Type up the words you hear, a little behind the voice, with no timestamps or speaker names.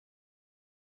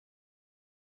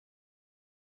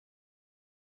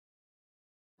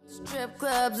Strip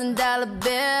clubs and dollar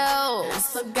bills. I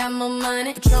still got more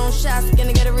money. Patron shots,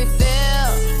 gonna get a refill.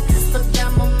 I still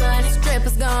got more money.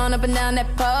 Strippers going up and down that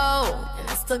pole. And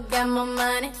I still got more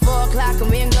money. 4 o'clock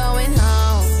and we ain't going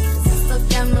home. 'Cause I still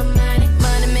got more money.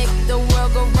 Money make the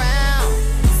world go round.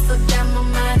 I still got more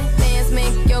money. Dance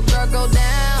make your girl go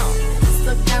down. I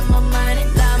still got more money.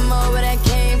 Lot more where that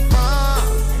came from.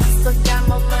 I still got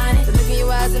more money. So look in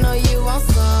your eyes and know you want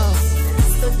some. I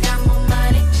still got more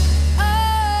money.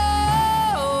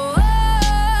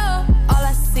 All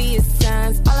I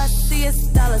see is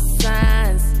dollar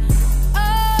signs. Oh,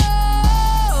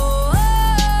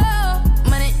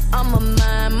 money on my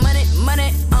mind, money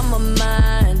on my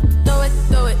mind. Throw it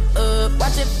up,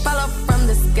 watch it fall off from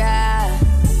the sky.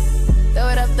 Throw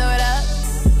it up,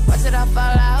 watch it all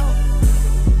fall out.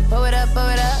 Pull it up,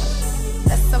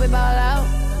 that's how we ball out.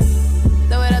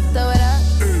 Throw it up,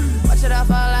 watch it all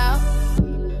fall out.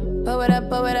 Pull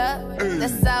it up,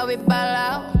 that's how we ball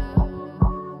out.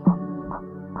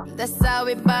 That's how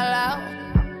we ball out.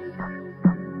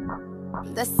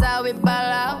 That's how we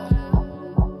ball out.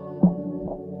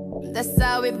 That's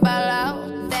how we ball out.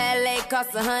 That LA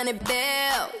cost $100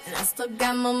 bills, and I still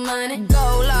got more money.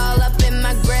 Gold all up in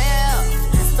my grill,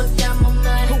 and I still got more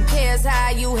money. Who cares how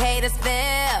you haters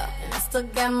feel? And I still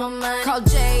got more money. Call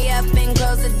Jay up and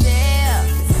close the deal.